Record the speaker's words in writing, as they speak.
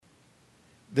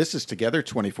This is Together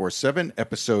 24/7,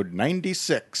 episode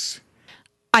 96.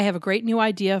 I have a great new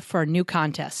idea for a new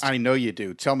contest. I know you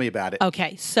do. Tell me about it.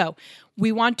 Okay, so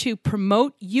we want to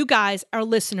promote you guys, our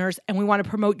listeners, and we want to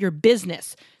promote your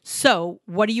business. So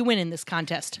what do you win in this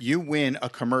contest? You win a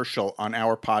commercial on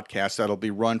our podcast that'll be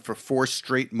run for 4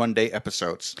 straight Monday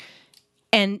episodes.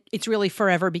 And it's really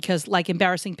forever because, like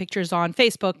embarrassing pictures on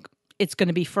Facebook, it's going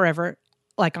to be forever,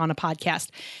 like on a podcast.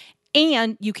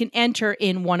 And you can enter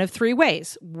in one of 3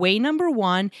 ways. Way number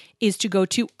 1 is to go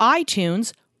to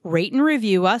iTunes, rate and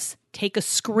review us, take a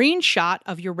screenshot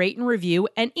of your rate and review,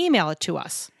 and email it to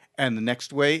us. And the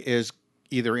next way is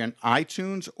either in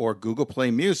iTunes or Google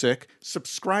Play Music,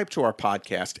 subscribe to our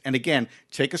podcast. And again,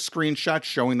 take a screenshot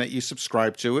showing that you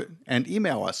subscribe to it and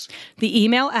email us. The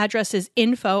email address is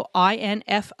info,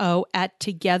 I-N-F-O,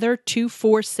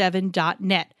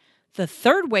 @together247.net. The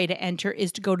third way to enter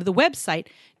is to go to the website,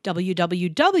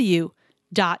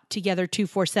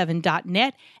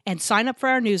 www.together247.net, and sign up for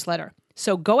our newsletter.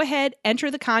 So go ahead, enter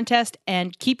the contest,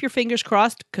 and keep your fingers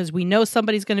crossed because we know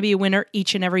somebody's going to be a winner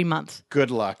each and every month.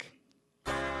 Good luck.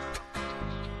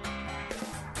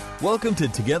 Welcome to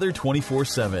Together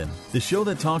 24/7, the show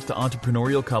that talks to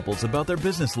entrepreneurial couples about their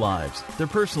business lives, their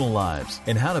personal lives,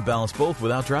 and how to balance both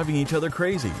without driving each other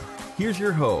crazy. Here's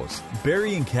your hosts,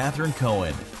 Barry and Catherine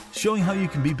Cohen, showing how you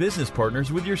can be business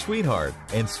partners with your sweetheart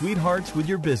and sweethearts with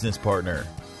your business partner.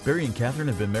 Barry and Catherine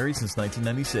have been married since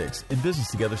 1996, in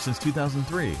business together since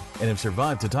 2003, and have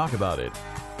survived to talk about it.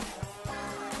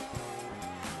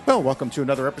 Well, welcome to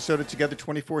another episode of Together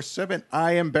 24/7.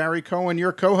 I am Barry Cohen,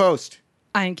 your co-host.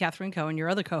 I am Catherine Cohen, your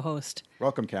other co-host.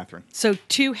 Welcome, Catherine. So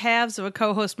 2 halves of a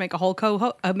co-host make a whole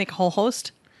make a whole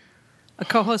host. A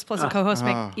co-host plus a co-host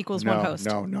equals one host.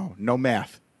 No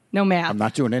math. No math. I'm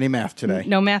not doing any math today.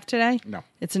 No math today? No.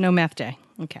 It's a no math day.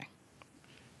 Okay.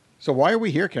 So why are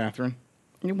we here, Catherine?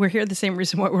 We're here the same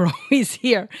reason why we're always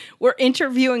here. We're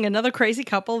interviewing another crazy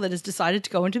couple that has decided to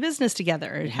go into business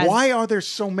together. Why are there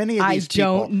so many of these people?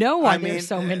 I don't know why there's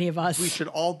so many of us. We should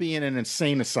all be in an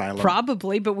insane asylum.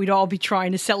 Probably, but we'd all be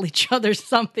trying to sell each other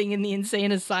something in the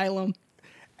insane asylum.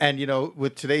 And, you know,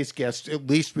 with today's guest, at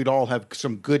least we'd all have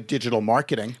some good digital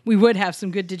marketing. We would have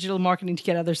some good digital marketing to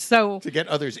get others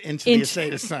into the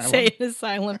insane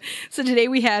asylum. So today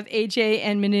we have AJ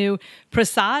and Manu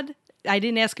Prasad. I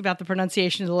didn't ask about the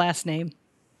pronunciation of the last name.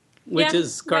 Which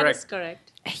is correct. That is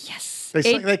correct. Yes.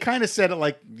 They kind of said it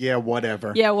like, yeah,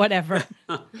 whatever. Yeah, whatever.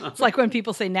 It's like when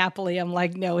people say Napoli, I'm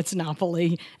like, no, it's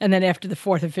Napoli. And then after the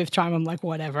 4th or 5th time, I'm like,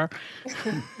 whatever.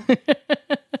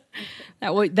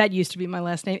 That used to be my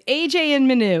last name. AJ and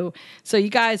Manu. So you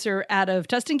guys are out of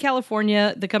Tustin,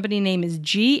 California. The company name is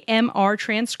GMR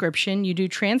Transcription. You do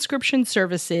transcription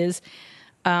services.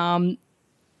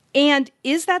 And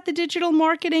is that the digital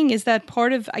marketing? Is that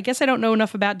part of, I guess I don't know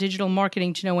enough about digital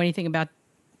marketing to know anything about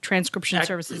transcription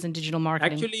services and digital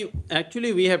marketing.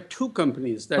 Actually, we have 2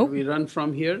 companies that we run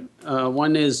from here.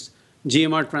 One is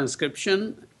GMR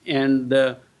Transcription, and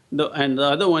the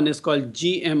other one is called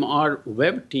GMR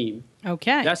Web Team.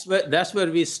 Okay. That's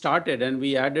where we started, and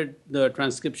we added the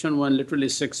transcription one literally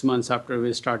 6 months after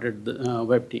we started the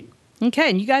Web Team. Okay,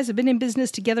 and you guys have been in business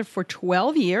together for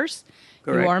 12 years.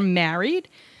 Correct. You are married.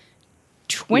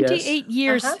 28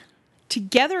 years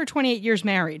together or 28 years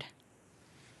married?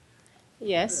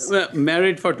 Yes. Well,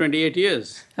 married for 28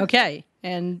 years. Okay,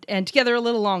 and together a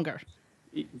little longer.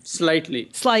 Slightly.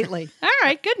 All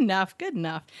right, good enough.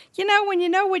 You know, when you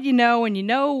know what you know, and you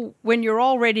know when you're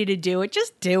all ready to do it,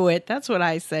 just do it. That's what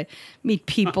I say. Meet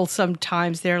people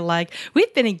sometimes, they're like,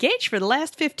 we've been engaged for the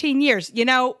last 15 years. You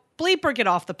know, bleep or get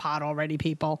off the pot already,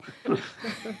 people.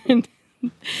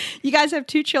 You guys have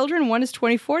 2 children. One is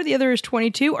 24, the other is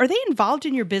 22. Are they involved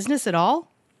in your business at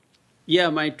all? Yeah,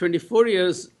 my 24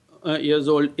 years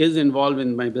old is involved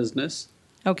in my business.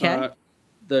 Okay.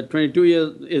 The 22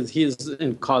 years he's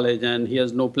in college, and he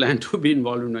has no plan to be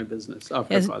involved in my business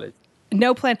after college.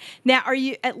 No plan. Now, are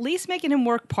you at least making him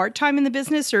work part-time in the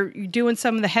business, or are you doing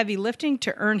some of the heavy lifting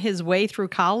to earn his way through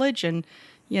college and,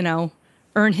 you know,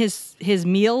 earn his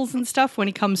meals and stuff when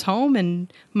he comes home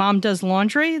and mom does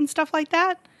laundry and stuff like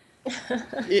that?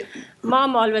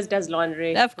 Mom always does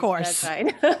laundry. Of course.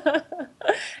 That's right.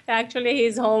 Actually,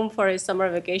 he's home for his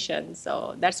summer vacation,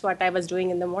 so that's what I was doing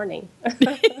in the morning,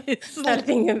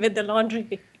 helping him with the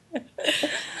laundry.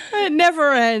 It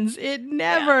never ends. It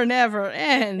never ends. Never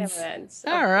ends.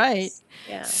 All right.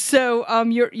 Yeah. So,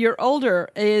 your older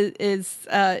is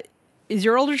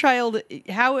your older child?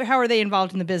 How are they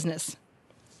involved in the business?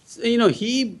 You know,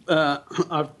 he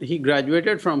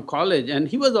graduated from college, and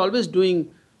he was always doing,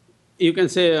 you can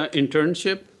say, an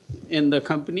internship in the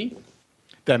company.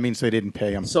 That means they didn't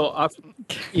pay him. So, I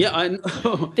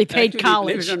know. They paid Actually,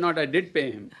 college. Believe it or not, I did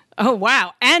pay him. Oh,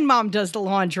 wow. And mom does the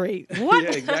laundry. What?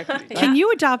 Yeah, exactly. Can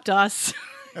you adopt us?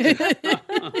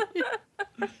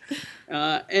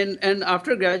 And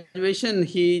after graduation,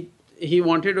 he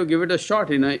wanted to give it a shot.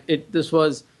 This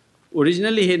was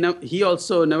originally he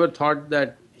also never thought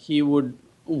that he would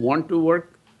want to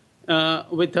work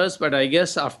with us, but I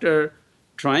guess after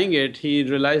trying it, he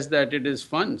realized that it is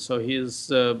fun. So he's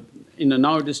now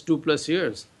it is 2+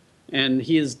 years, and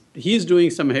he's doing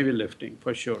some heavy lifting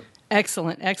for sure.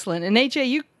 Excellent, excellent. And AJ,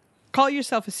 you call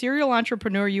yourself a serial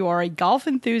entrepreneur. You are a golf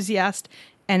enthusiast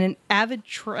and an avid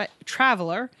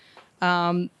traveler.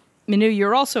 Manu,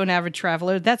 you're also an avid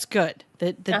traveler. That's good.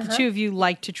 That the two of you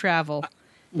like to travel.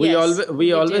 We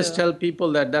always do. tell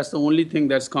people that that's the only thing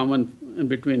that's common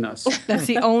between us. That's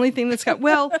the only thing that's got.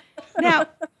 Well, now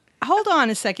hold on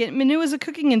a second. Manu is a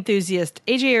cooking enthusiast.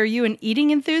 AJ, are you an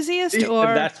eating enthusiast? Or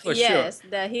That's for Yes,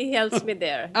 sure. he helps me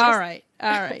there. all right.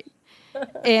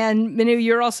 And Manu,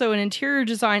 you're also an interior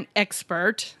design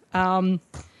expert.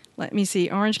 Let me see.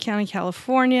 Orange County,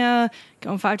 California,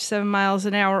 going 5 to 7 miles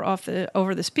an hour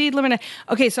over the speed limit.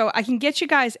 Okay, so I can get you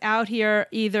guys out here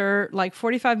either like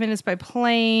 45 minutes by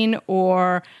plane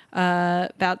or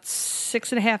about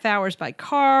 6.5 hours by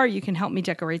car. You can help me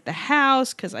decorate the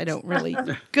house because I don't really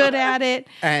good at it,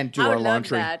 And do I our would love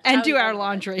laundry. that. and I do would our love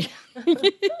laundry.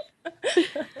 that.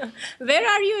 Where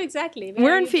are you exactly? Where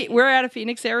We're are in you? we're out of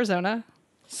Phoenix, Arizona.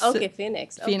 Okay,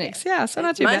 Phoenix. Okay. Phoenix, yeah, so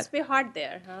not It too bad. must be hot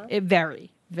there, huh? It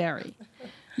very.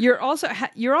 You're also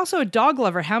a dog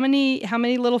lover. How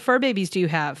many little fur babies do you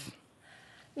have?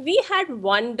 We had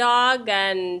one dog,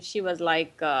 and she was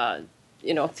like,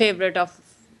 favorite of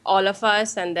all of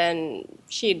us. And then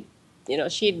she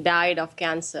died of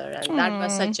cancer, and that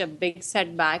was such a big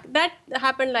setback. That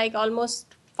happened like almost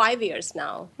 5 years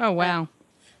now. Oh wow.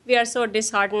 We are so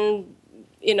disheartened.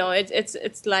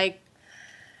 It's like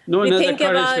No we one has the think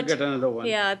courage to about get another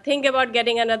one. think about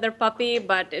getting another puppy,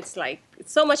 but it's like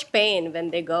it's so much pain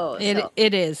when they go. So.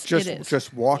 It is.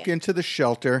 Just walk into the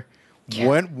shelter.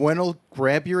 One will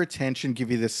grab your attention,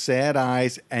 give you the sad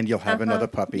eyes, and you'll have another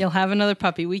puppy. You'll have another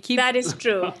puppy. We keep That is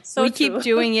true. So we true. keep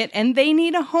doing it, and they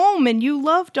need a home. And you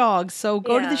love dogs, so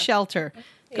go to the Yeah. shelter.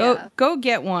 Yeah. Go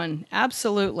get one.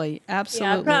 Absolutely. Yeah,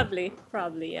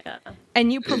 probably, yeah.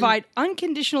 And you provide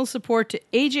unconditional support to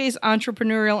AJ's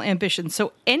entrepreneurial ambitions.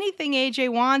 So anything AJ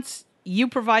wants, you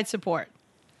provide support.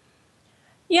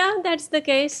 Yeah, that's the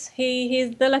case.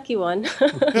 He's the lucky one.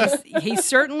 He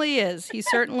certainly is. He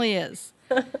certainly is.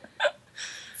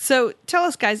 So tell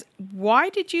us, guys, why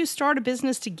did you start a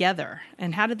business together,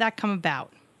 and how did that come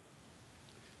about?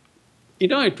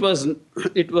 It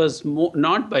was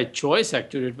not by choice,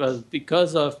 actually. It was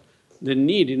because of the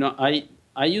need.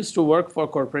 I used to work for a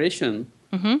corporation,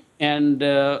 and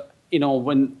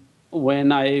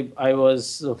when I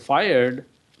was fired,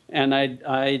 and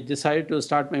I decided to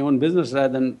start my own business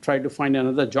rather than try to find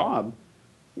another job.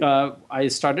 I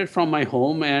started from my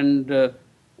home, and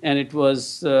it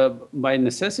was by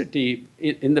necessity.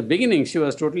 In the beginning, she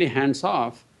was totally hands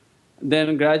off.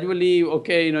 Then gradually,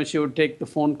 she would take the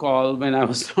phone call when I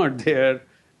was not there,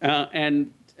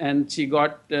 and she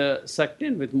got sucked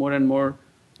in with more and more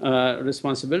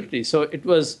responsibility. So it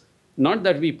was not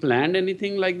that we planned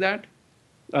anything like that.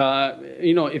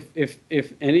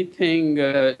 If anything,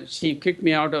 she kicked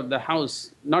me out of the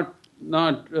house, not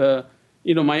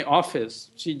my office.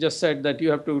 She just said that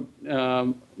you have to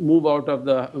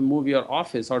move your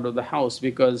office out of the house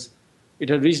because it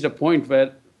had reached a point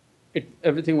where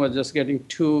everything was just getting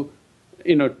too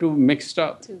mixed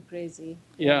up. Too crazy.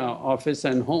 Yeah, office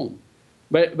and home.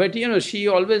 But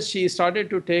she started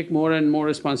to take more and more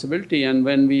responsibility. And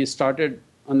when we started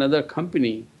another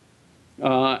company,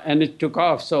 and it took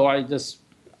off, so I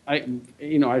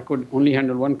could only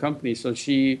handle one company. So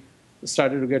she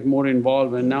started to get more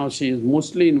involved, and now she is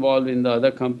mostly involved in the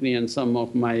other company and some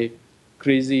of my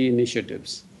crazy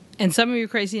initiatives. And some of your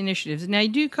crazy initiatives. Now, you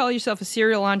do call yourself a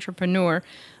serial entrepreneur.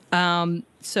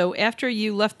 So after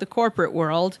you left the corporate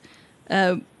world,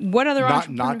 what other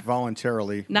Not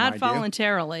voluntarily. Not mind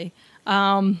voluntarily.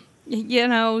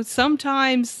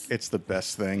 Sometimes you. It's the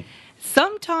best thing.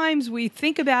 Sometimes we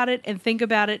think about it and think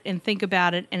about it and think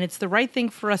about it, and it's the right thing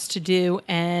for us to do.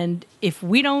 And if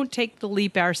we don't take the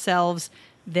leap ourselves,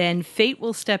 then fate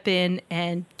will step in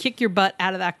and kick your butt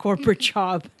out of that corporate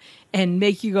job and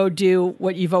make you go do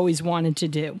what you've always wanted to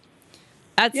do.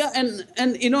 Yeah, and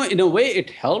in a way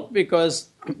it helped because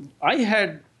I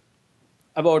had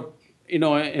about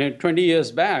 20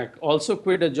 years back also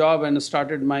quit a job and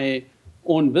started my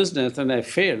own business, and I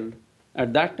failed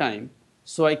at that time.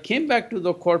 So I came back to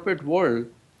the corporate world,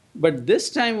 But this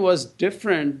time was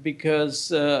different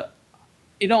because, it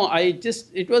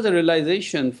was a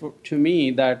realization to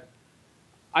me that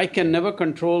I can never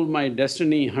control my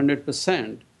destiny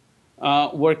 100%.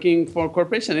 Working for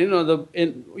corporation,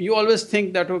 you always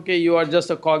think that, okay, you are just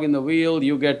a cog in the wheel,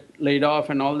 you get laid off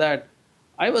and all that.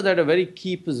 I was at a very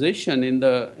key position in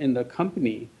the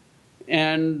company,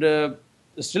 and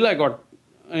still I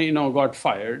got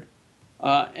fired.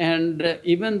 And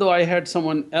even though I had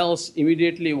someone else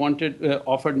immediately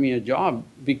offered me a job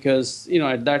because,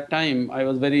 at that time I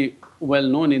was very well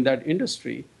known in that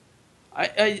industry.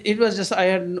 It was just, I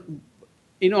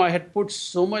had put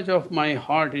so much of my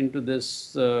heart into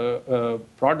this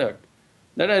product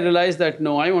that I realized that,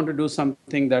 no, I want to do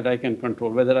something that I can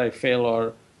control, whether I fail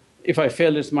or if I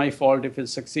fail, it's my fault. If it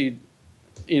succeed,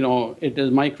 it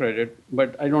is my credit,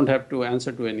 but I don't have to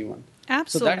answer to anyone.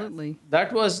 Absolutely. So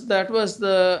that was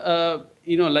the,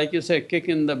 like you say, kick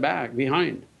in the back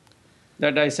behind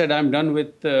that I said, I'm done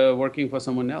with working for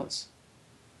someone else.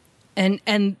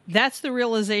 And that's the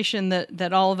realization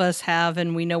that all of us have,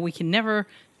 and we know we can never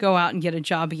go out and get a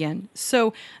job again.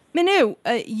 So, Manu,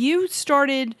 you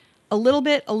started a little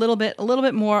bit more.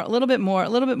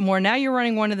 Now you're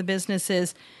running one of the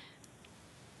businesses.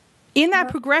 In that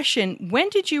progression, when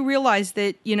did you realize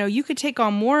that, you could take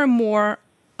on more and more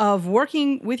of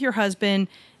working with your husband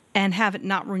and have it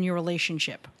not ruin your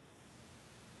relationship?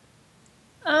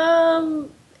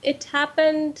 It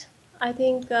happened, I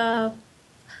think,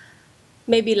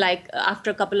 maybe like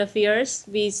after a couple of years.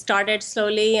 We started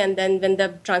slowly, and then when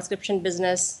the transcription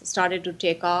business started to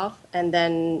take off, and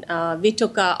then we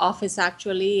took an office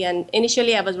actually. And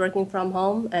initially I was working from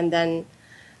home, and then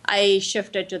I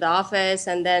shifted to the office,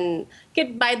 and then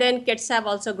by then kids have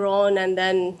also grown, and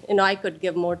then I could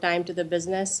give more time to the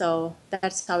business. So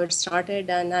that's how it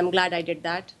started, and I'm glad I did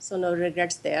that. So no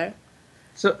regrets there.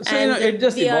 So it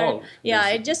just evolved. Yeah,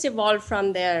 it just evolved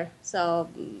from there. So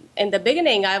in the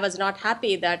beginning, I was not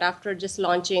happy that after just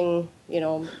launching,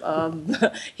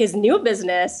 his new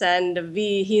business, and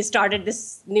he started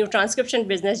this new transcription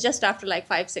business just after like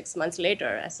 5-6 months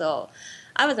later. So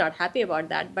I was not happy about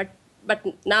that. But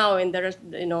now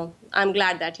I'm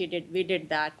glad that we did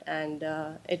that, and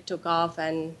it took off,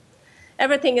 and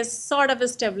everything is sort of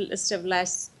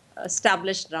established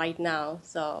right now.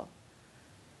 So.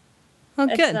 Oh,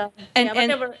 good.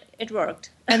 Whatever, it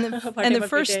worked. And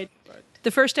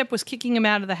the first step was kicking him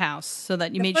out of the house, so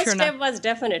that you made sure. The first step was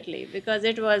definitely because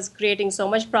it was creating so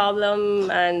much problem,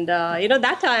 and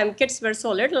that time kids were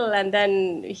so little, and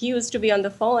then he used to be on the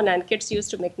phone, and kids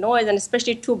used to make noise, and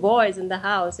especially 2 boys in the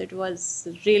house. It was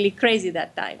really crazy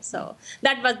that time. So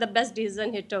that was the best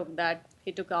decision he took. That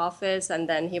he took office, and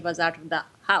then he was out of the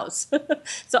house.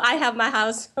 So I have my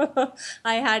house.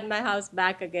 I had my house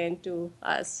back again to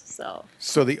us.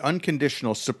 So the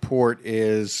unconditional support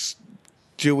is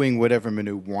doing whatever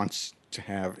Manu wants to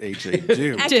have AJ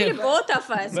do. Actually, both of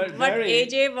us. But what Barry,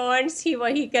 AJ wants,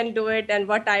 he can do it, and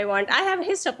what I want, I have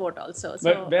his support also.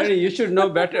 So. But Barry, you should know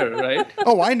better, right?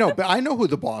 Oh, I know. But I know who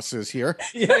the boss is here.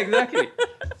 Yeah, exactly.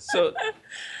 So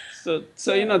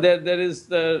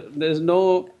there's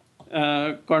no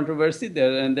controversy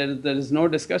there, and there is no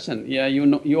discussion. Yeah,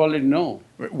 you already know.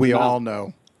 We all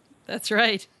know. That's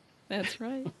right.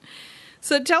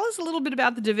 So tell us a little bit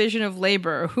about the division of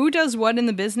labor. Who does what in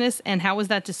the business, and how was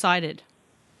that decided?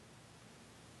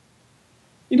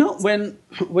 When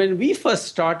we first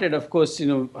started, of course,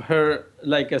 her,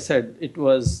 like I said, it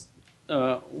was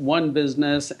one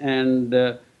business, and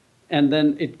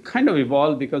then it kind of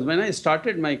evolved because when I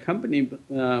started my company,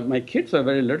 my kids were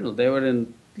very little. They were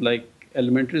in like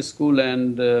elementary school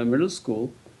and middle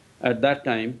school at that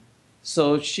time.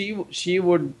 So she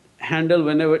would handle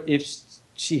if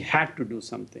she had to do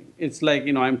something. It's like,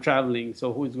 I'm traveling,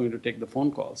 so who is going to take the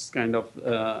phone calls kind of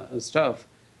stuff.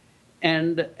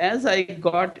 And as I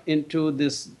got into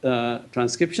this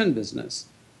transcription business,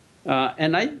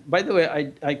 and by the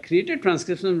way, I created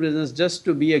transcription business just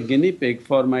to be a guinea pig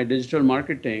for my digital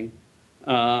marketing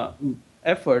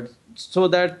effort, so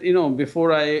that,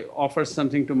 before I offer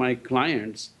something to my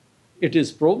clients, it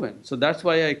is proven. So that's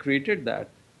why I created that.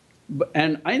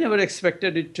 And I never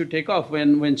expected it to take off.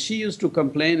 When she used to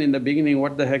complain in the beginning,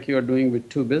 what the heck you are doing with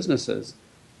 2 businesses,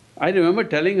 I remember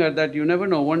telling her that you never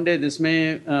know, one day this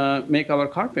may make our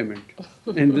car payment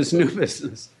in this new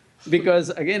business. Because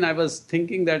again, I was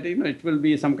thinking that, it will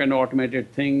be some kind of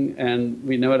automated thing and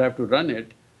we never have to run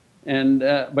it. And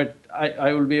but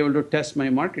I will be able to test my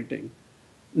marketing.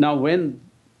 Now, when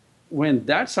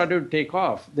that started to take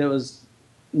off, there was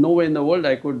no way in the world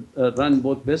I could run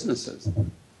both businesses.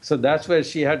 So that's where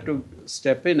she had to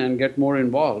step in and get more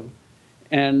involved.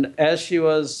 And as she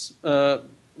was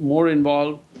more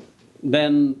involved,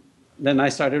 then I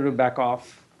started to back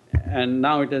off. And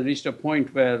now it has reached a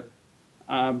point where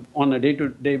on a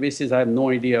day-to-day basis, I have no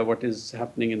idea what is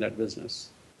happening in that business.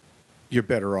 You're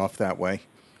better off that way.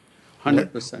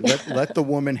 100%. Let the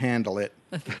woman handle it.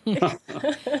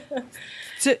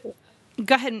 So,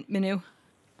 go ahead, Minu.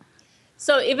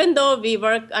 So even though we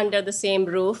work under the same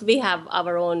roof, we have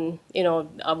our own,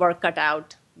 work cut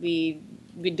out. We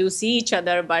do see each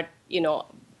other, but,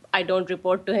 I don't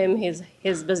report to him. His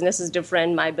business is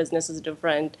different. My business is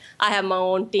different. I have my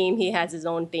own team. He has his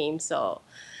own team. So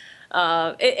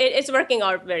it's working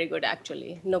out very good,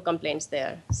 actually. No complaints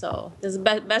there. So this is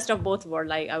best of both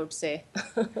worlds, I would say.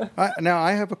 Now,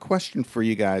 I have a question for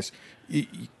you guys.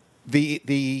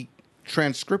 The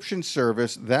transcription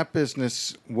service, that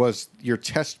business was your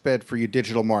test bed for your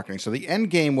digital marketing. So the end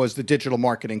game was the digital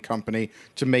marketing company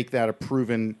to make that a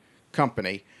proven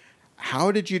company.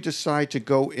 How did you decide to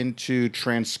go into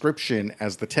transcription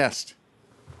as the test?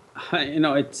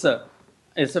 It's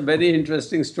a very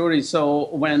interesting story. So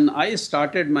when I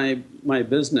started my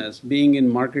business, being in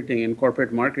marketing, in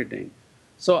corporate marketing,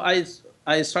 so I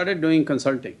started doing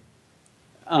consulting.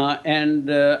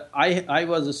 I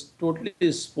was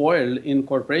totally spoiled in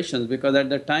corporations because at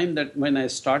the time that when I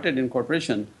started in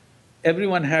corporation,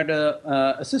 everyone had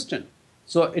a assistant.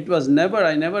 So it was I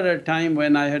never had a time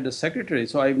when I had a secretary.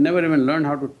 So I've never even learned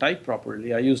how to type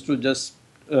properly. I used to just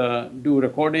do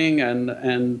recording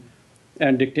and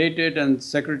dictate it, and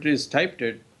secretaries typed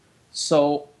it.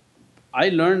 So I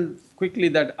learned quickly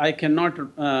that I cannot,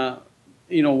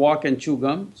 walk and chew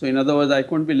gum. So in other words, I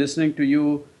couldn't be listening to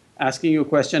you, asking you a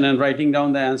question and writing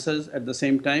down the answers at the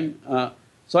same time.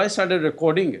 So I started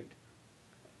recording it.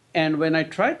 And when I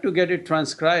tried to get it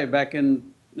transcribed back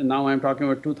in, now I'm talking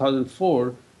about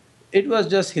 2004, it was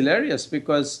just hilarious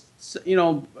because,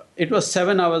 it was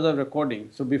 7 hours of recording.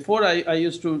 So before I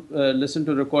used to listen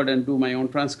to record and do my own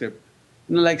transcript,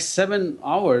 like 7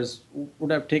 hours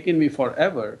would have taken me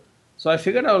forever. So I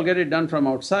figured I'll get it done from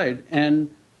outside.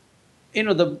 And,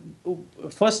 the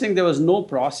first thing, there was no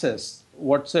process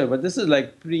whatsoever. This is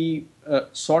like pre-internet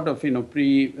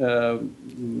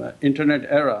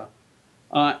era.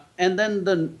 And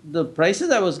then the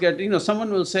prices I was getting,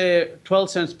 someone will say 12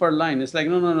 cents per line. It's like,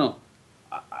 no.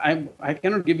 I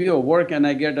cannot give you a work and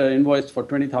I get an invoice for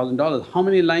 $20,000. How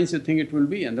many lines do you think it will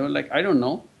be? And they were like, I don't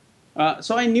know.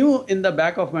 So I knew in the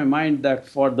back of my mind that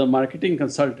for the marketing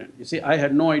consultant, you see, I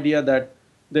had no idea that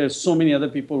there's so many other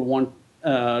people who want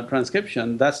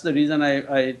transcription. That's the reason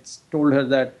I told her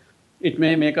that it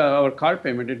may make our car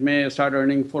payment. It may start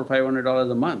earning $400 or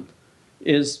 $500 a month.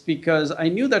 Is because I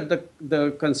knew that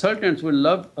the consultants will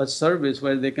love a service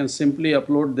where they can simply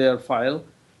upload their file,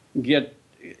 get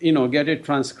it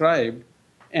transcribed,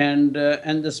 and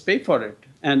just pay for it,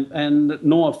 and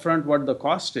know upfront what the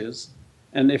cost is,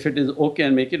 and if it is okay,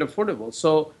 and make it affordable.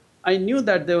 So I knew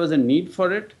that there was a need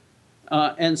for it,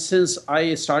 and since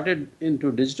I started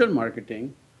into digital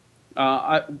marketing,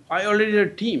 I already had a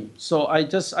team. So I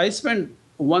spent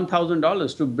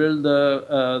 $1,000 to build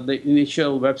the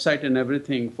initial website and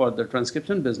everything for the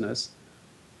transcription business,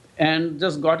 and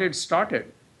just got it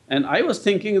started. And I was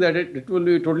thinking that it will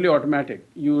be totally automatic.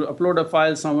 You upload a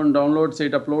file, someone downloads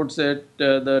it, uploads it,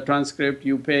 the transcript,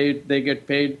 you pay it, they get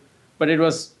paid. But it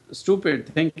was stupid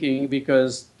thinking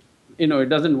because, it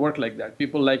doesn't work like that.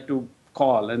 People like to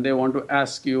call and they want to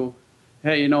ask you,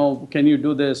 hey, can you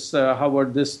do this? How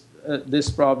about this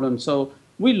problem? So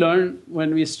we learned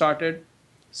when we started.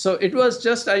 So it was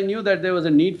just, I knew that there was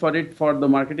a need for it for the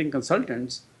marketing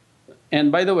consultants.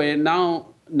 And by the way, now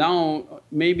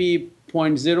maybe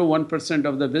 0.01%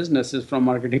 of the business is from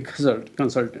marketing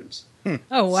consultants.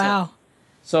 Oh, wow.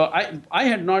 So I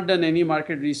had not done any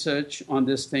market research on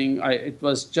this thing. It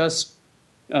was just,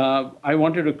 I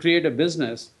wanted to create a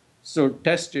business, so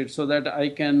test it so that I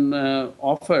can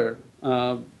offer,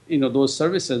 those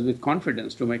services with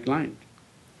confidence to my client.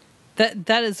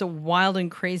 That is a wild and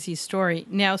crazy story.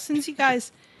 Now, since you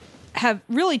guys have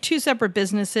really two separate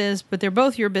businesses, but they're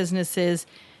both your businesses,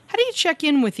 how do you check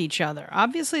in with each other?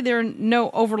 Obviously, there are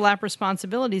no overlap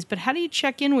responsibilities, but how do you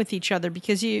check in with each other?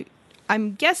 Because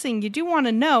I'm guessing you do want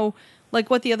to know, like,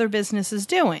 what the other business is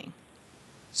doing.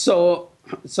 So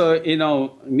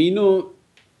Minu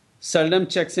seldom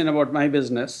checks in about my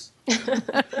business.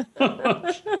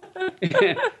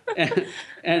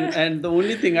 and the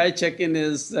only thing I check in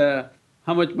is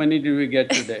how much money did we get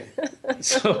today?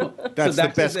 So that's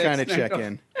the best kind of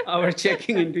check-in. Our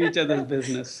checking into each other's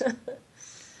business.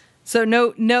 So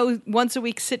no once a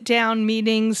week sit down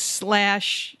meetings /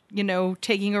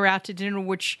 taking her out to dinner,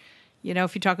 which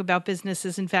If you talk about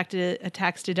businesses, in fact, a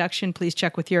tax deduction, please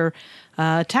check with your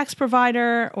tax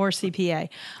provider or CPA.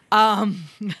 I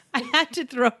had to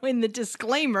throw in the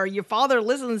disclaimer. Your father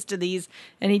listens to these,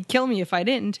 and he'd kill me if I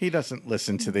didn't. He doesn't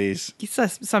listen to these.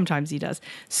 Sometimes he does.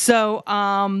 So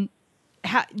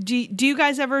do you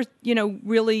guys ever,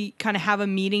 really kind of have a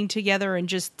meeting together and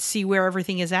just see where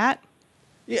everything is at?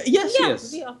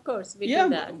 Yes. Of course, we do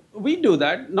that. We do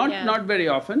that. Not very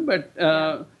often, but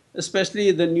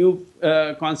especially the new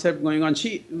concept going on.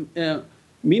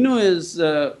 Minu is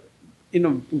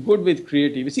good with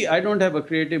creative. See, I don't have a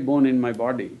creative bone in my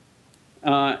body,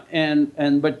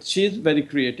 but she's very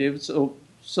creative.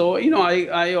 So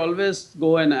I always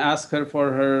go and ask her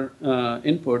for her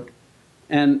input,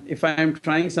 and if I am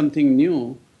trying something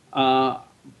new, I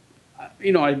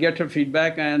get her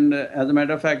feedback. And as a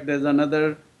matter of fact, there's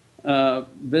another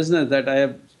business that I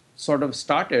have sort of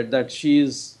started that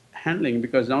she's handling,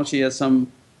 because now she has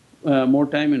some more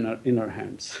time in her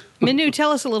hands. Minu,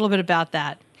 tell us a little bit about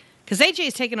that, because AJ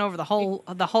has taken over the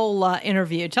whole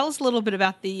interview. Tell us a little bit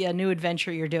about the new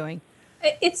adventure you're doing.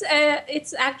 It's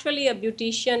actually a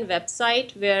beautician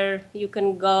website where you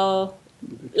can go,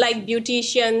 like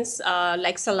beauticians,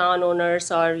 like salon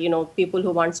owners, or people who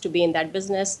wants to be in that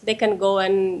business. They can go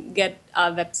and get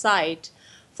a website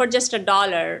for just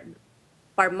 $1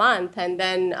 per month, and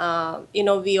then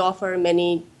we offer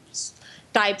many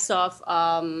types of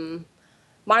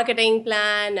marketing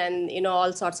plan and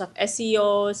all sorts of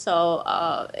SEO. So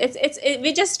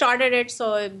we just started it,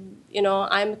 so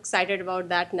I'm excited about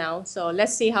that now. So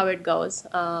let's see how it goes.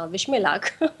 Wish me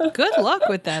luck. Good luck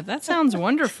with that. That sounds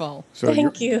wonderful. So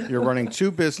Thank you. You're running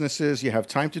 2 businesses. You have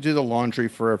time to do the laundry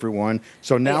for everyone.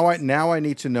 So now I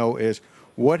need to know is,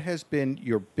 what has been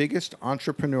your biggest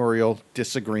entrepreneurial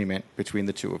disagreement between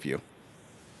the two of you?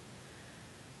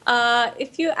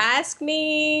 If you ask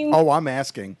me... Oh, I'm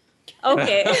asking.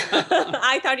 Okay.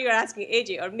 I thought you were asking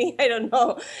AJ or me. I don't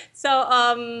know. So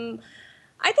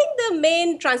I think the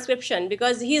main transcription,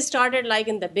 because he started like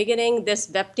in the beginning, this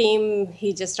web team,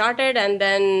 he just started, and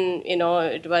then,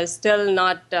 it was still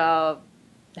not...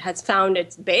 has found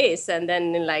its base, and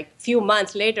then in like few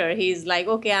months later he's like,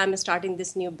 okay, I'm starting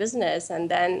this new business. And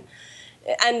then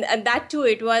and that too,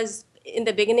 it was in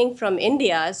the beginning from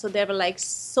India, so there were like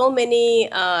so many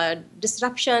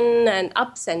disruption and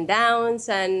ups and downs,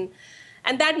 and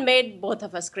that made both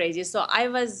of us crazy. So I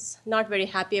was not very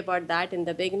happy about that in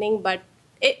the beginning, but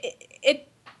it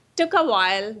took a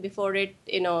while before it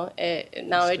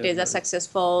now it is a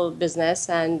successful business,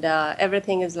 and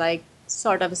everything is like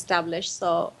sort of established.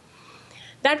 So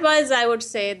that was, I would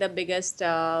say, the biggest,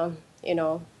 I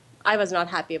was not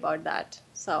happy about that.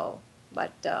 So,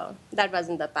 but that was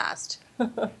in the past.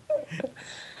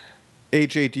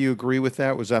 AJ, do you agree with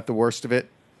that? Was that the worst of it?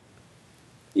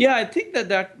 Yeah, I think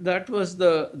that was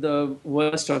the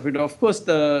worst of it. Of course,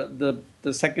 the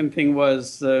second thing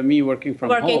was me working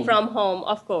from home. Working from home,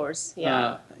 of course.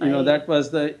 Yeah. That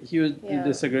was the huge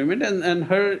disagreement. And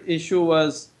her issue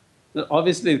was,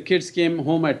 obviously, the kids came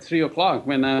home at 3:00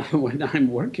 when I'm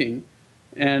working,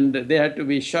 and they had to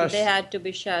be shushed. They had to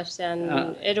be shushed,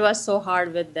 and it was so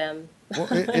hard with them. Well,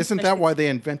 isn't that why they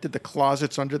invented the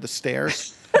closets under the stairs?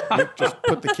 Just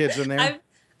put the kids in there.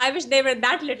 I wish they were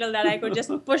that little that I could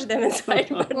just push them inside,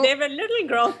 but they were little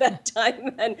grown that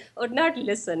time and would not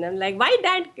listen. I'm like, why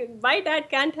dad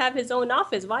can't have his own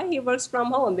office? Why he works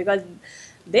from home? Because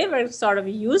they were sort of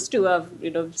used to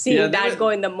seeing dad go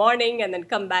in the morning and then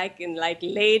come back in like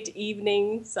late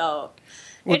evening. So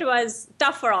it was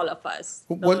tough for all of us.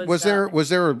 Was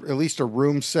there at least a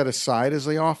room set aside as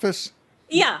the office?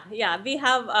 Yeah. We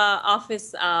have an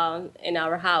office in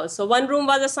our house. So one room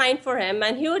was assigned for him,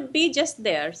 and he would be just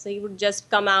there. So he would just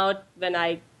come out when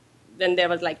there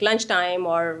was like lunchtime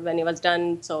or when he was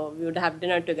done. So we would have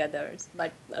dinner together.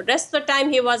 But the rest of the time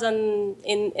he was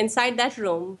inside that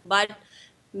room. But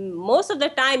most of the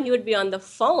time he would be on the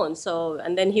phone.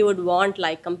 And then he would want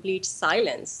like complete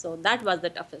silence. So that was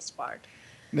the toughest part.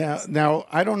 Now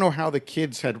I don't know how the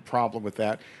kids had a problem with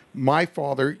that. My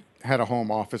father had a home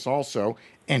office also,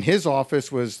 and his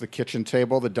office was the kitchen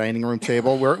table, the dining room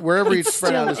table, wherever he'd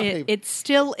spread out his paper. It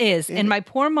still is. And my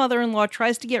poor mother-in-law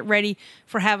tries to get ready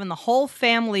for having the whole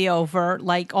family over,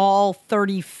 like all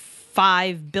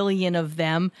 35 billion of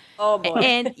them. Oh, boy.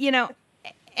 And,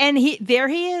 there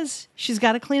he is. She's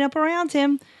got to clean up around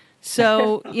him.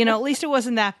 So, at least it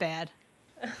wasn't that bad.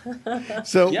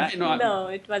 So no,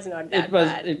 it was not that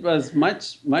bad. It was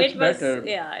much better.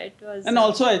 Yeah, it was. And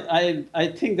also, I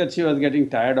think that she was getting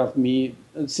tired of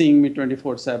seeing me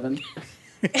 24/7.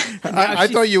 I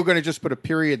thought you were going to just put a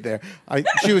period there.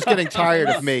 She was getting tired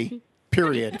of me.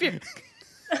 Period.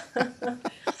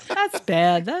 That's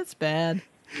bad. That's bad.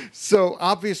 So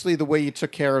obviously, the way you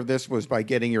took care of this was by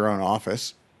getting your own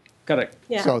office. Correct.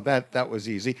 Yeah. So that was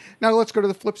easy. Now let's go to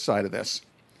the flip side of this.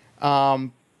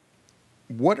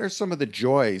 What are some of the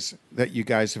joys that you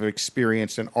guys have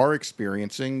experienced and are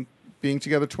experiencing being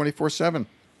together 24/7?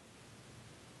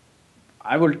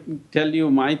 I will tell you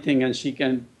my thing, and she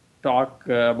can talk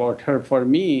about her. For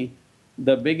me,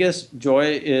 the biggest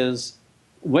joy is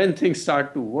when things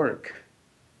start to work,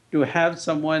 to have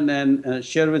someone and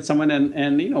share with someone,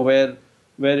 and where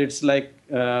it's like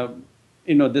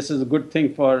this is a good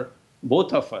thing for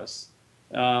both of us.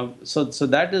 So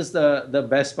that is the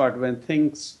best part when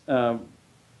things are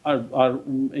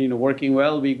working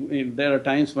well. There are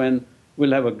times when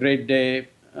we'll have a great day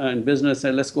in business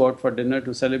and let's go out for dinner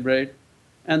to celebrate.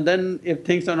 And then if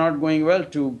things are not going well,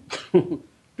 to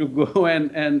to go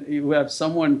and you have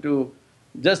someone to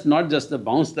not just the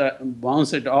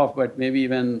bounce it off, but maybe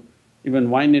even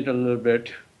whine it a little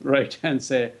bit, right? And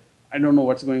say, I don't know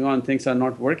what's going on. Things are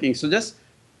not working. So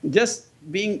just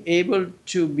being able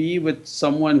to be with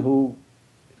someone who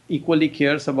equally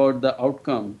cares about the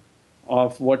outcome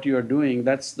of what you're doing,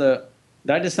 that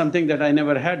is something that I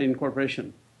never had in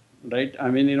corporation, right? I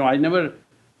mean,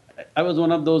 I was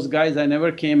one of those guys, I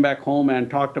never came back home and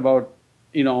talked about,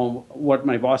 what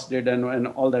my boss did and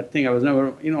all that thing. I was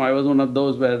never, I was one of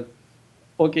those where,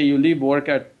 okay, you leave work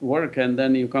at work and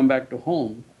then you come back to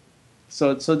home.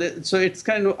 So it's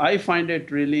kind of, I find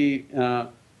it really,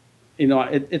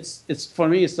 it's for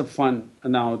me, it's the fun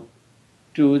now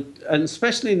and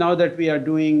especially now that we are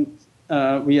doing,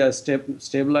 we are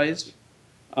stabilized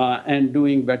and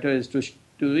doing better is to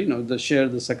share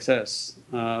the success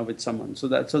with someone. So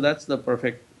that's the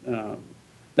perfect,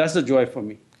 that's the joy for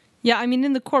me. Yeah, I mean,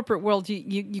 in the corporate world,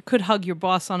 you could hug your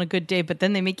boss on a good day, but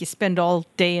then they make you spend all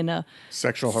day in a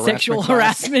Sexual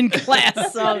harassment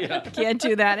class. So you can't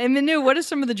do that. And Manu, what are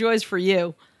some of the joys for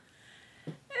you?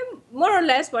 More or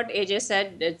less what AJ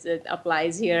said, it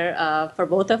applies here for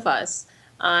both of us.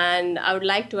 And I would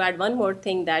like to add one more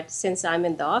thing, that since I'm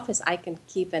in the office, I can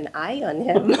keep an eye on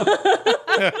him.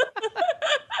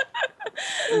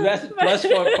 That's plus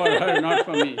for her, not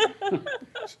for me.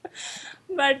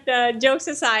 But jokes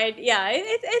aside, yeah,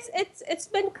 it's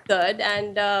been good.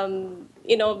 And,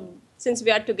 since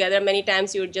we are together, many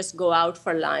times you would just go out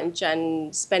for lunch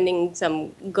and spending some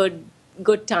good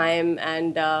time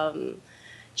and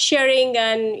sharing.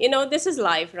 And, this is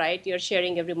life, right? You're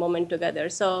sharing every moment together.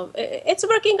 So it's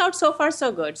working out so far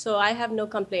so good. So I have no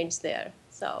complaints there.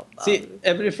 So see,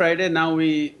 every Friday now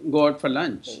we go out for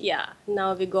lunch. Yeah,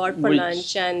 now we go out for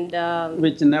lunch, and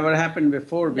which never happened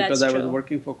before because I was true.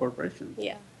 working for corporations.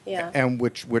 Yeah. And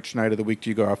which night of the week do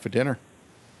you go out for dinner?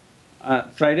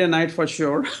 Friday night for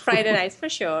sure. Friday nights for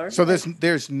sure. So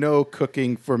there's no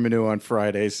cooking for Manu on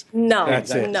Fridays. No, That's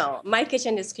it. No. My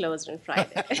kitchen is closed on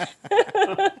Friday.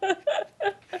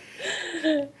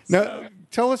 Now,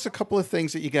 tell us a couple of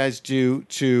things that you guys do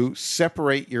to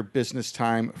separate your business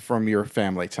time from your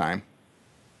family time.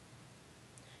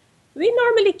 We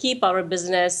normally keep our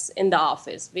business in the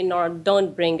office. We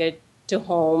don't bring it to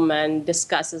home and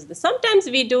discuss this. Sometimes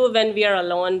we do when we are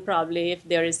alone, probably if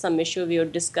there is some issue, we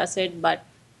would discuss it. But,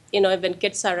 when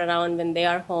kids are around, when they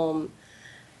are home,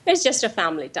 it's just a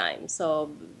family time. So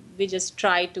we just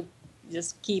try to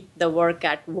just keep the work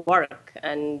at work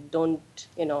and don't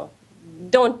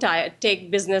take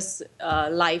business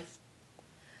life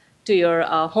to your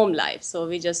home life. So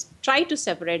we just try to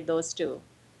separate those two.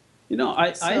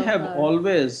 I have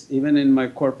always, even in my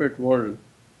corporate world,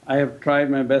 I have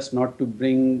tried my best not to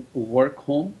bring work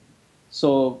home.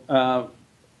 So,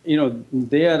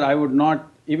 there I would not,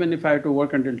 even if I had to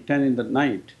work until 10 in the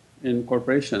night in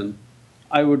corporation,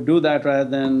 I would do that rather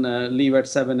than leave at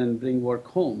 7 and bring work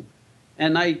home.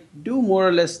 And I do more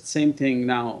or less the same thing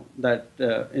now that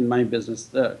in my business.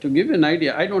 To give you an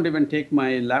idea, I don't even take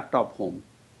my laptop home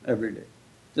every day.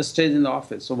 Just stays in the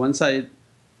office. So once I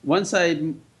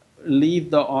leave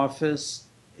the office,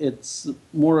 it's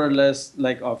more or less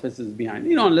like office is behind.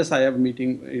 Unless I have a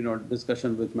meeting,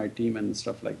 discussion with my team and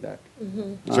stuff like that.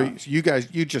 Mm-hmm. So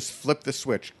you just flip the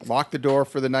switch, lock the door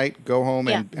for the night, go home,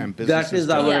 and business That is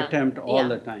done. our attempt all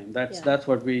the time. That's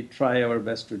what we try our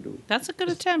best to do. That's a good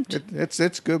attempt.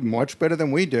 It's good, much better than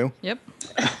we do. Yep.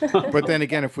 But then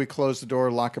again, if we close the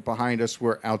door, lock it behind us,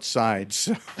 we're outside.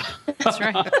 So. That's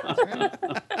right.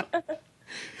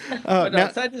 But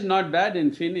outside is not bad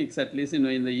in Phoenix, at least in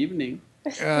the evening.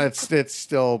 It's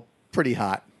still pretty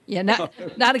hot. Yeah,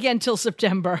 not again till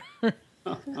September.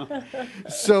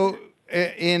 So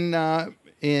AJ,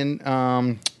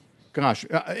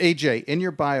 in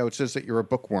your bio it says that you're a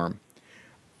bookworm.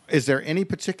 Is there any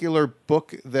particular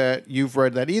book that you've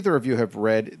read, that either of you have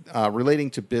read, relating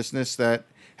to business that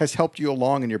has helped you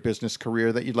along in your business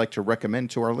career that you'd like to recommend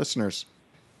to our listeners?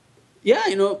 Yeah,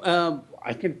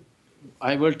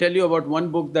 I will tell you about one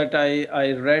book that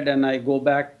I read and I go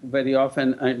back very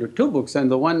often. Two books,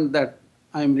 and the one that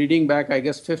I'm reading back, I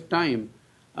guess, fifth time.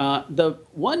 The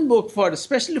one book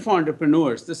especially for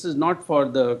entrepreneurs, this is not for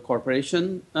the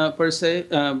corporation per se,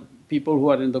 people who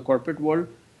are in the corporate world.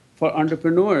 For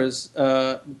entrepreneurs,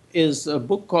 is a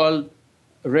book called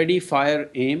Ready, Fire,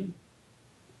 Aim.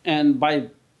 And I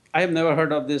have never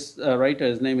heard of this writer.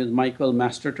 His name is Michael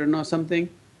Masterton or something.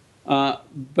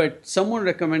 But someone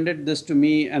recommended this to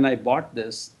me, and I bought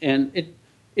this. And it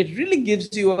really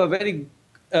gives you a very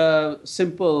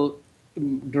simple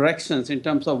directions in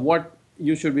terms of what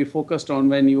you should be focused on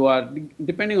when you are,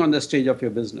 depending on the stage of your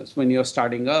business, when you're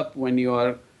starting up, when you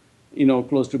are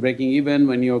close to breaking even,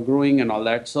 when you're growing and all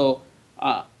that. So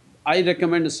I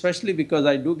recommend, especially because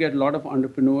I do get a lot of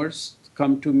entrepreneurs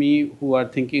come to me who are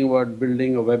thinking about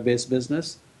building a web-based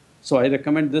business. So I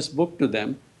recommend this book to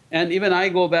them. And even I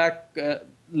go back,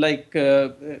 Meenu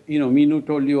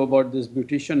told you about this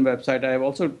beautician website. I have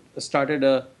also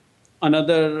started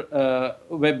another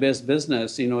web-based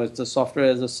business. It's a software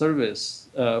as a service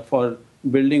for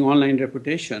building online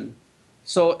reputation.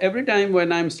 So every time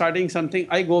when I'm starting something,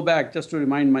 I go back just to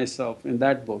remind myself in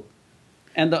that book.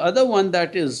 And the other one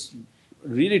that is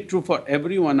really true for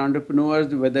everyone,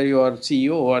 entrepreneurs, whether you are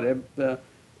CEO or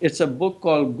it's a book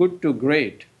called Good to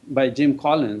Great by Jim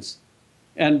Collins.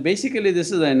 And basically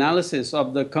this is an analysis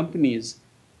of the companies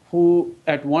who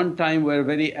at one time were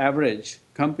very average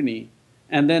company,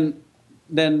 and then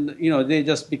they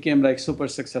just became like super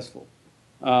successful.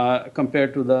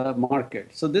 Compared to the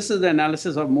market. So this is the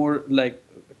analysis of more like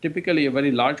typically very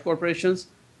large corporations,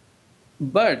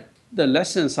 but the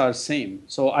lessons are same.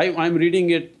 So I'm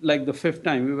reading it like the fifth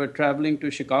time. We were traveling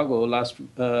to Chicago last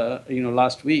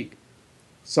week.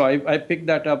 So I picked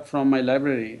that up from my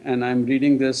library and I'm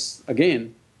reading this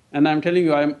again. And I'm telling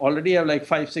you, I already have like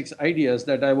 5-6 ideas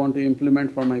that I want to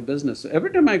implement for my business. So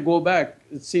every time I go back,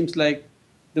 it seems like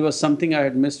there was something I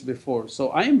had missed before. So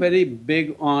I am very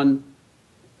big on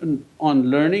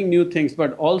learning new things,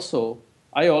 but also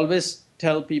I always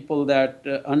tell people that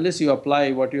unless you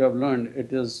apply what you have learned,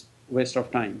 it is waste of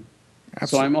time.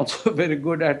 Absolutely. So I'm also very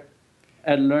good at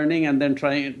learning and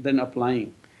then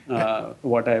applying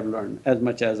what I have learned as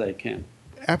much as I can.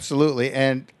 Absolutely.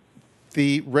 And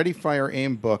the Ready, Fire,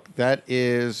 Aim book,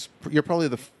 you're probably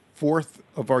the fourth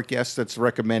of our guests that's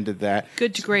recommended that.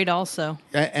 Good to Great also.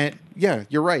 And yeah,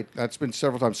 you're right. That's been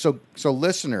several times. So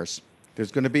listeners,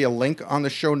 there's going to be a link on the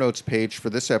show notes page for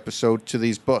this episode to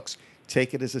these books.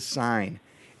 Take it as a sign.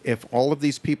 If all of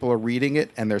these people are reading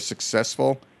it and they're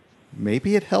successful,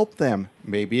 maybe it helped them.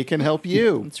 Maybe it can help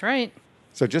you. That's right.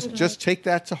 So just take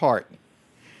that to heart.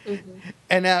 Mm-hmm.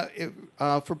 And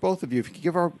now, for both of you, if you could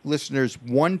give our listeners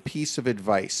one piece of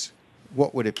advice,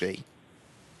 what would it be?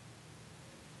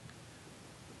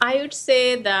 I would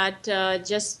say that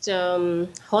just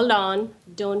hold on.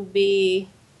 Don't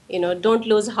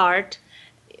lose heart.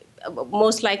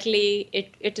 Most likely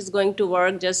it is going to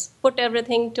work. Just put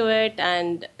everything to it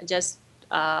and just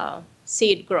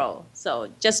see it grow. So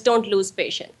just don't lose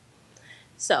patience.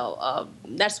 So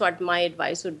that's what my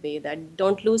advice would be, that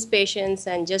don't lose patience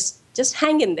and just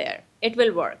hang in there. It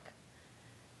will work.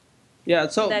 Yeah,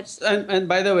 so, and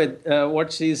by the way,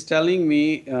 what she's telling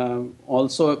me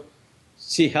also,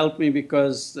 she helped me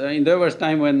because there was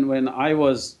time when I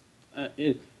was,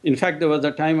 in fact, there was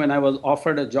a time when I was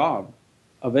offered a job,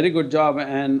 a very good job,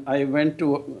 and I went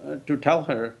to tell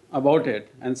her about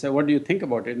it and say, what do you think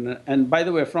about it? And by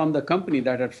the way, from the company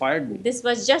that had fired me. This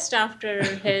was just after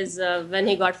his, when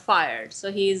he got fired.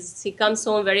 So he comes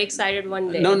home very excited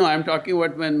one day. No, I'm talking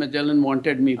about when Magellan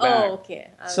wanted me back. Oh,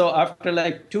 okay. So after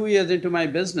like 2 years into my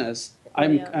business,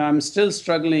 I'm still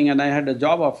struggling, and I had a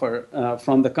job offer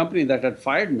from the company that had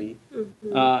fired me,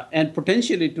 and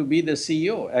potentially to be the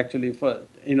CEO. Actually,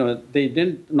 they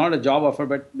didn't, not a job offer,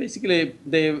 but basically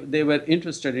they were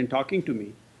interested in talking to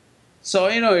me. So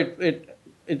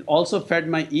it also fed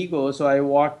my ego. So I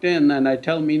walked in and I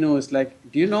tell Meenu, it's like,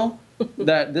 do you know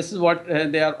that this is what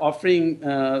they are offering?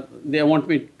 They want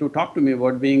me to talk to me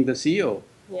about being the CEO.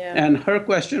 Yeah. And her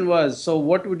question was, so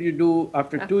what would you do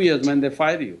after 2 years when they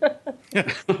fire you?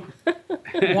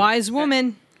 Wise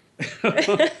woman.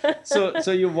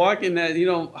 So you walk in there,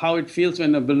 how it feels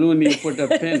when a balloon, you put a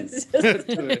pin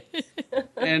to it.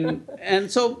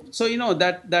 And so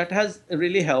that has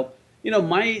really helped.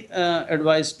 My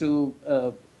advice to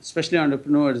especially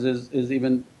entrepreneurs is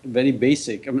even very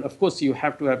basic. I mean, of course, you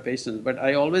have to have patience, but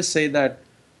I always say that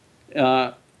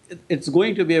it's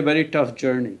going to be a very tough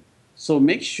journey. So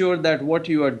make sure that what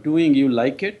you are doing, you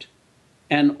like it,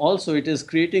 and also it is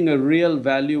creating a real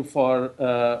value for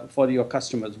your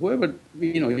customers. Whoever,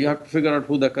 you have to figure out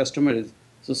who the customer is.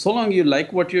 So long you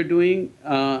like what you're doing,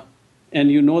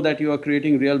 and you know that you are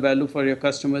creating real value for your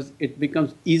customers, it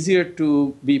becomes easier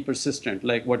to be persistent,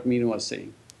 like what Meenu was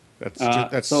saying. That's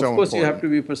So so of course you have important.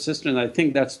 to be persistent. I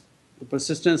think that's the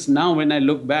persistence. Now, when I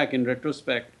look back in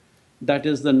retrospect, that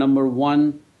is the number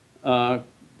one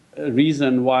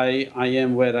reason why I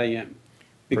am where I am.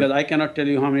 Because I cannot tell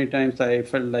you how many times I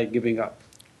felt like giving up.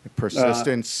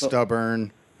 Persistent,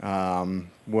 stubborn.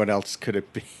 What else could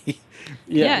it be?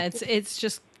 Yeah, it's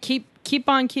just keep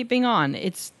on keeping on.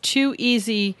 It's too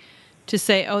easy to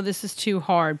say, "Oh, this is too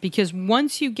hard," because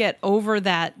once you get over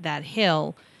that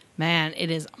hill, man, it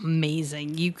is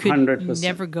amazing. You could 100%.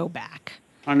 never go back.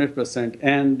 100%.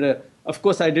 And of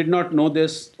course, I did not know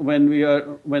this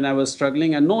when I was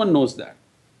struggling, and no one knows that.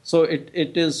 So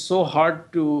it is so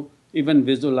hard to even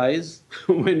visualize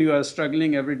when you are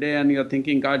struggling every day and you're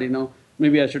thinking, God,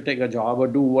 maybe I should take a job or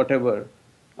do whatever.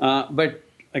 But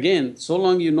again, so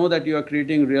long you know that you are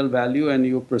creating real value and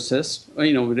you persist,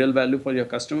 real value for your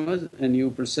customers, and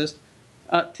you persist,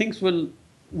 things will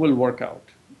work out.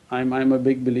 I'm a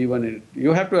big believer in it.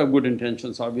 You have to have good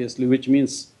intentions, obviously, which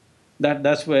means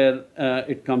that's where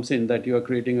it comes in, that you are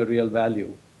creating a real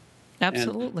value.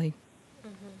 Absolutely.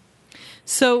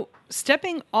 So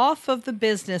stepping off of the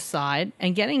business side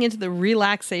and getting into the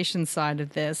relaxation side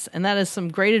of this, and that is some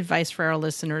great advice for our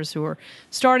listeners who are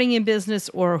starting in business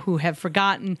or who have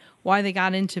forgotten why they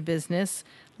got into business.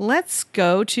 Let's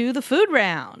go to the food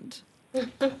round.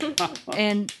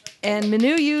 and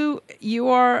Meenu, you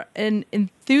are an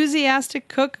enthusiastic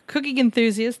cooking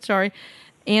enthusiast, sorry.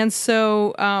 And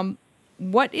so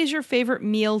what is your favorite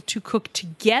meal to cook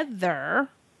together?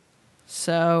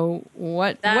 So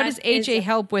what does AJ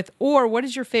help with, or what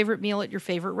is your favorite meal at your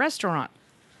favorite restaurant?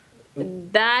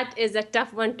 That is a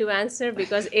tough one to answer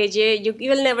because AJ, you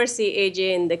will never see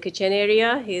AJ in the kitchen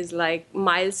area. He's like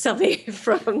miles away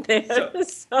from there.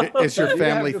 Is your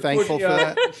family thankful for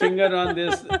that? Finger on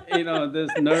this,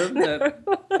 this nerve, that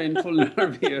painful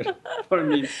nerve here for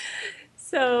me.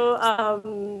 So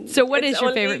what is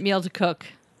your favorite meal to cook?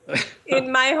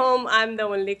 In my home, I'm the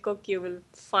only cook you will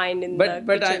find in the kitchen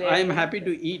But area. I'm happy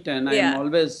to eat, and I'm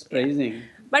always praising.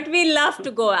 But we love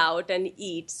to go out and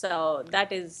eat, so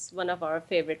that is one of our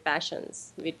favorite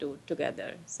passions we do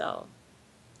together. So,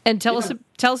 and tell us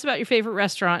about your favorite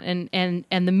restaurant and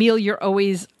the meal you're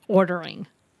always ordering.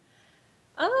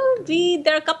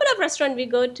 There are a couple of restaurants we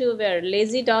go to where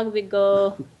Lazy Dog we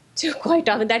go to quite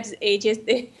often. That's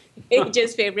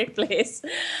AJ's favorite place.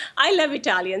 I love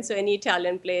Italian, so any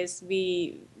Italian place.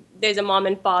 There's a mom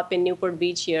and pop in Newport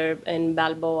Beach here in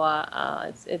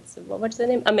Balboa. It's what's the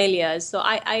name? Amelia's. So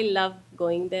I love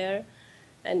going there.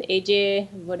 And AJ,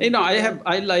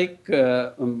 I like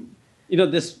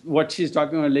this what she's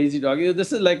talking about, Lazy Dog.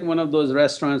 This is like one of those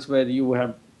restaurants where you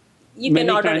can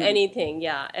order anything,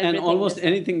 yeah. And almost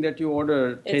anything that you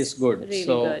order tastes good. Really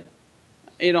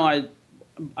good.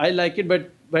 I like it,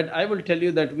 but I will tell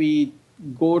you that we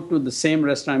go to the same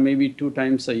restaurant maybe 2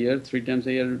 times a year, 3 times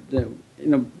a year.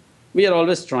 We are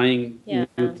always trying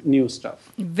new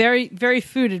stuff. Very, very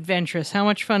food adventurous. How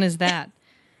much fun is that?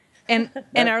 And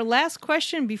our last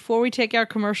question before we take our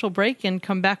commercial break and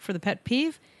come back for the pet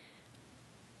peeve: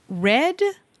 red,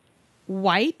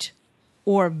 white,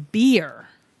 or beer?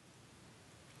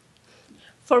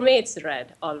 For me, it's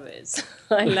red always.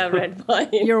 I love red wine.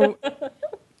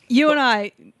 You and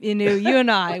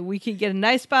I, we can get a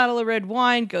nice bottle of red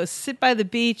wine, go sit by the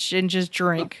beach, and just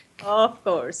drink. Of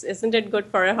course. Isn't it good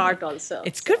for a heart also?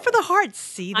 It's good for the heart,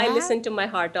 see that? I listen to my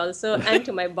heart also, and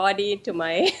to my body, to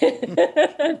my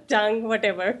tongue,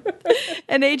 whatever.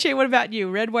 And AJ, what about you?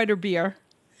 Red, white, or beer?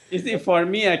 You see, for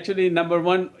me, actually, number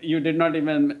one, you did not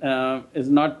even,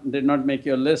 did not make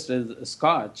your list, is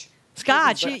Scotch.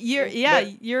 Scotch, you're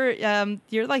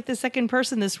like the second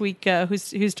person this week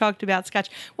who's talked about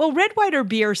Scotch. Well, red, white, or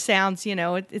beer sounds,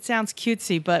 it sounds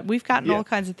cutesy, but we've gotten all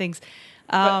kinds of things.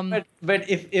 But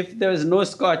if there's no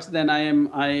Scotch, then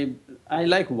I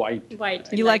like white.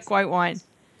 White. You like white wine.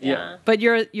 Yeah. But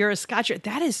you're a Scotch.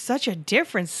 That is such a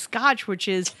difference. Scotch, which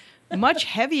is much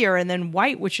heavier, and then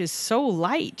white, which is so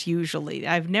light. Usually,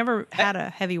 I've never had a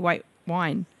heavy white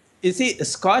wine. You see,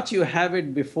 Scotch, you have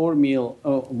it before meal.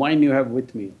 Wine, you have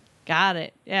with meal. Got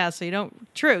it. Yeah, so you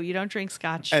don't drink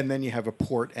Scotch. And then you have a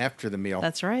port after the meal.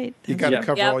 That's right. You got to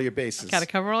cover all your bases. Got to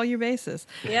cover all your bases.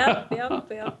 Yep.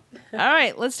 All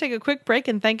right, let's take a quick break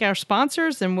and thank our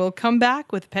sponsors, and we'll come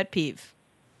back with Pet Peeve.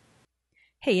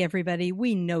 Hey, everybody,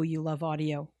 we know you love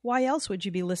audio. Why else would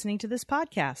you be listening to this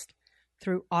podcast?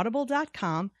 Through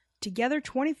audible.com, Together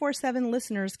 24/7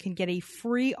 listeners can get a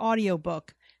free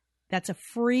audiobook. That's a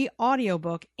free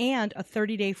audiobook and a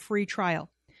 30-day free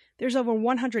trial. There's over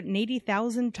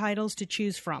 180,000 titles to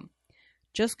choose from.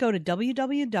 Just go to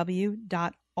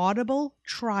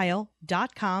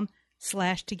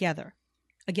www.audibletrial.com/together.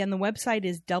 Again, the website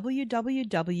is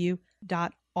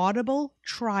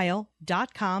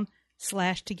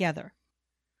www.audibletrial.com/together.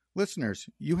 Listeners,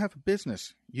 you have a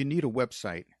business. You need a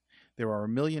website. There are a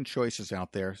million choices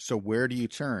out there, so where do you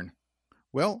turn?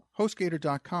 Well,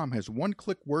 HostGator.com has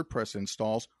one-click WordPress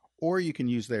installs, or you can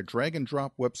use their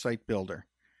drag-and-drop website builder.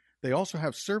 They also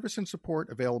have service and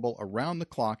support available around the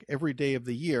clock every day of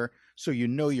the year, so you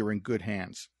know you're in good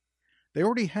hands. They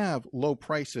already have low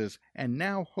prices, and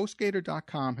now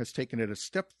HostGator.com has taken it a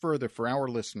step further for our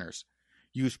listeners.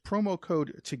 Use promo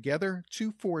code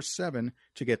TOGETHER247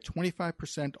 to get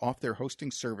 25% off their hosting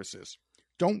services.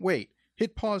 Don't wait.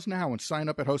 Hit pause now and sign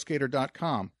up at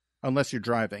HostGator.com. Unless you're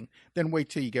driving, then wait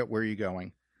till you get where you're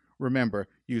going. Remember,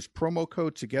 use promo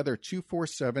code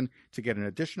TOGETHER247 to get an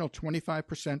additional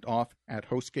 25% off at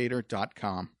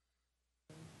HostGator.com.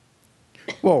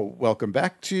 Well, welcome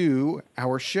back to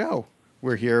our show.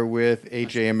 We're here with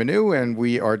AJ and Manu, and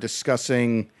we are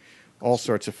discussing all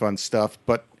sorts of fun stuff,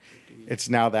 but it's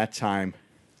now that time.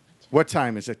 What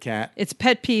time is it, Kat? It's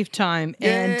pet peeve time.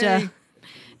 Yay!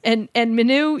 And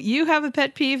Manu, you have a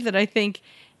pet peeve that I think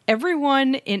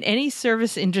everyone in any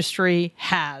service industry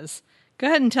has. Go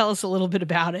ahead and tell us a little bit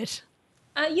about it.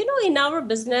 In our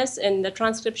business, in the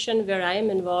transcription where I am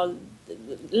involved,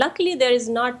 luckily there is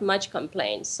not much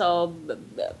complaints. So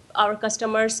our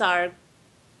customers are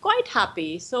quite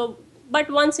happy. So, but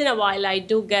once in a while I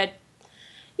do get,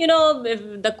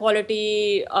 if the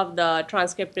quality of the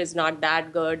transcript is not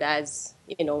that good as,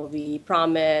 we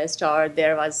promised, or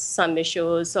there was some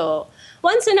issue. So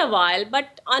once in a while,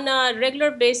 but on a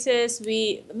regular basis,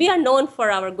 we are known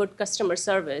for our good customer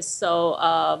service. So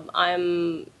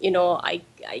I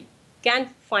can't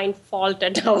find fault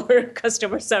at our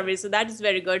customer service. So that is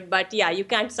very good. But yeah, you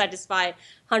can't satisfy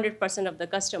 100% of the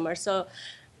customers. So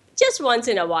just once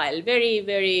in a while, very,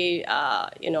 very,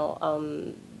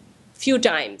 few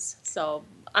times. So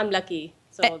I'm lucky.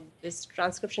 So this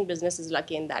transcription business is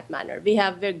lucky in that manner. We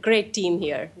have a great team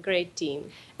here, great team.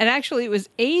 And actually, it was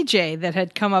AJ that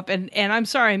had come up, and I'm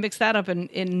sorry, I mixed that up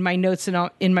in my notes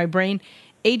and in my brain.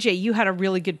 AJ, you had a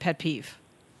really good pet peeve.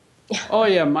 Oh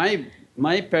yeah, my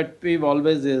pet peeve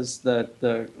always is that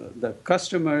the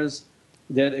customers,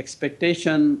 their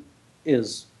expectation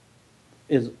is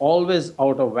always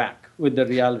out of whack with the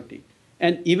reality.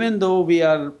 And even though we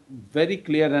are very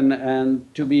clear and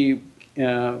to be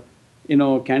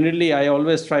candidly, I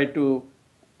always try to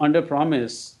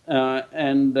underpromise,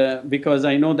 because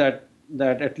I know that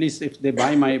at least if they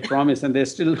buy my promise and they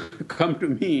still come to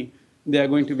me, they are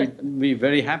going to be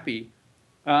very happy.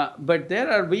 But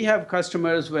we have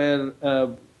customers where,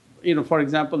 for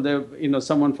example,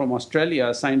 someone from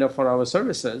Australia signed up for our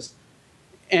services,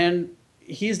 and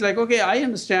he's like, okay, I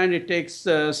understand it takes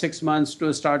 6 months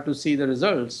to start to see the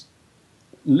results.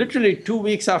 Literally 2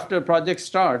 weeks after project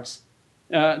starts,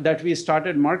 that we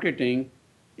started marketing,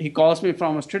 he calls me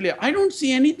from Australia. I don't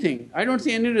see anything. I don't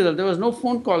see any result. There was no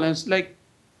phone call. And it's like,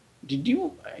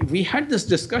 we had this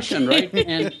discussion, right?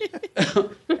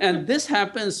 And this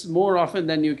happens more often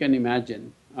than you can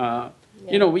imagine.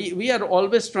 We are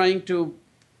always trying to,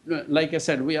 like I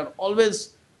said,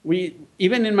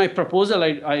 even in my proposal,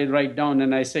 I write down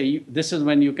and I say, this is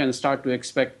when you can start to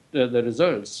expect the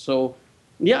results. So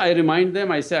yeah, I remind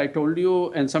them, I say, I told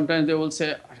you, and sometimes they will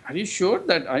say, are you sure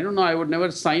that, I don't know, I would never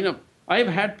sign up. I've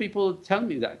had people tell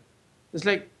me that. It's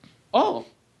like, oh,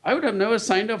 I would have never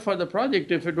signed up for the project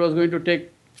if it was going to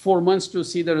take 4 months to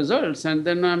see the results. And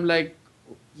then I'm like,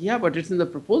 yeah, but it's in the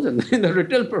proposal, in the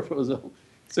retail proposal.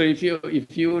 So if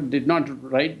you did not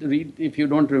read, if you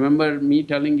don't remember me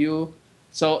telling you,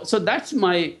 so that's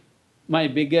my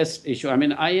biggest issue. I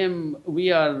mean,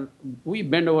 we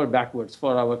bend over backwards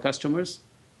for our customers.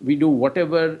 We do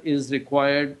whatever is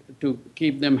required to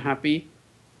keep them happy.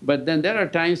 But then there are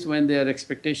times when their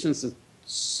expectations are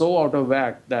so out of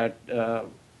whack that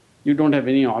you don't have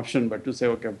any option but to say,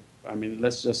 okay, I mean,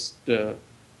 let's just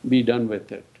be done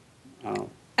with it.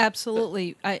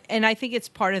 Absolutely. And I think it's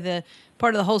part of the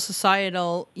whole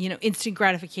societal, instant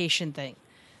gratification thing.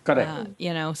 Correct.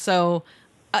 So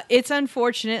it's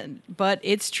unfortunate, but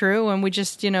it's true. And we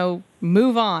just,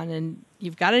 move on. And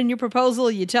you've got it in your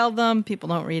proposal. You tell them. People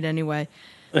don't read anyway.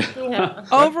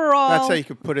 Overall, That's how you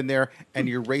could put in there, and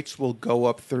your rates will go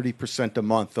up 30% a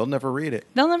month. They'll never read it.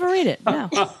 they'll never read it. No.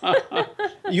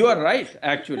 You are right,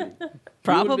 actually.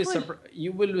 Probably.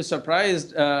 You will be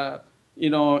surprised,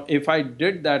 if I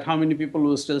did that, how many people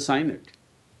will still sign it?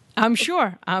 I'm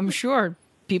sure.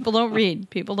 People don't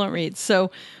read.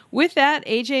 So with that,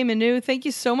 AJ Manu, thank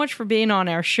you so much for being on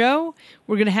our show.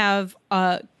 We're going to have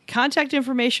contact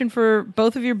information for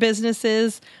both of your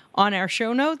businesses on our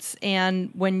show notes. And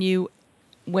when you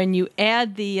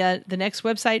add the next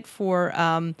website for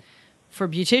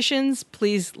beauticians,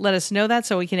 please let us know that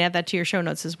so we can add that to your show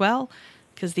notes as well,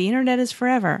 because the internet is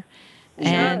forever.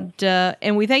 Sure.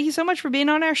 And we thank you so much for being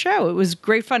on our show. It was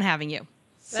great fun having you.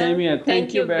 Same here.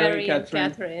 Thank you very much,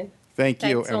 Catherine. Thank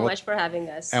you. Thanks so much for having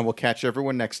us. And we'll catch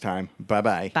everyone next time.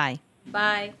 Bye-bye. Bye.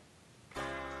 Bye.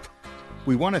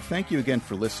 We want to thank you again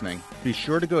for listening. Be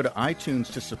sure to go to iTunes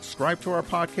to subscribe to our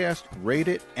podcast, rate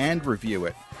it, and review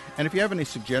it. And if you have any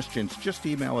suggestions, just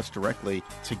email us directly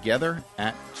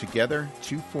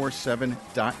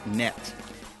together@together247.net.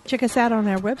 Check us out on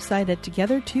our website at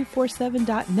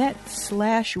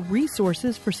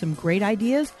together247.net/resources for some great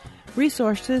ideas,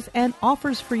 resources, and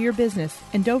offers for your business.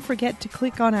 And don't forget to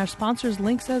click on our sponsors'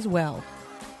 links as well.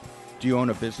 Do you own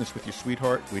a business with your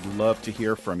sweetheart? We'd love to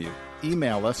hear from you.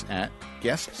 Email us at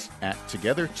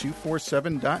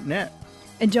guests@together247.net.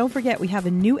 And don't forget, we have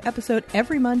a new episode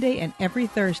every Monday and every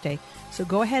Thursday. So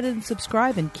go ahead and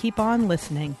subscribe and keep on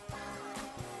listening.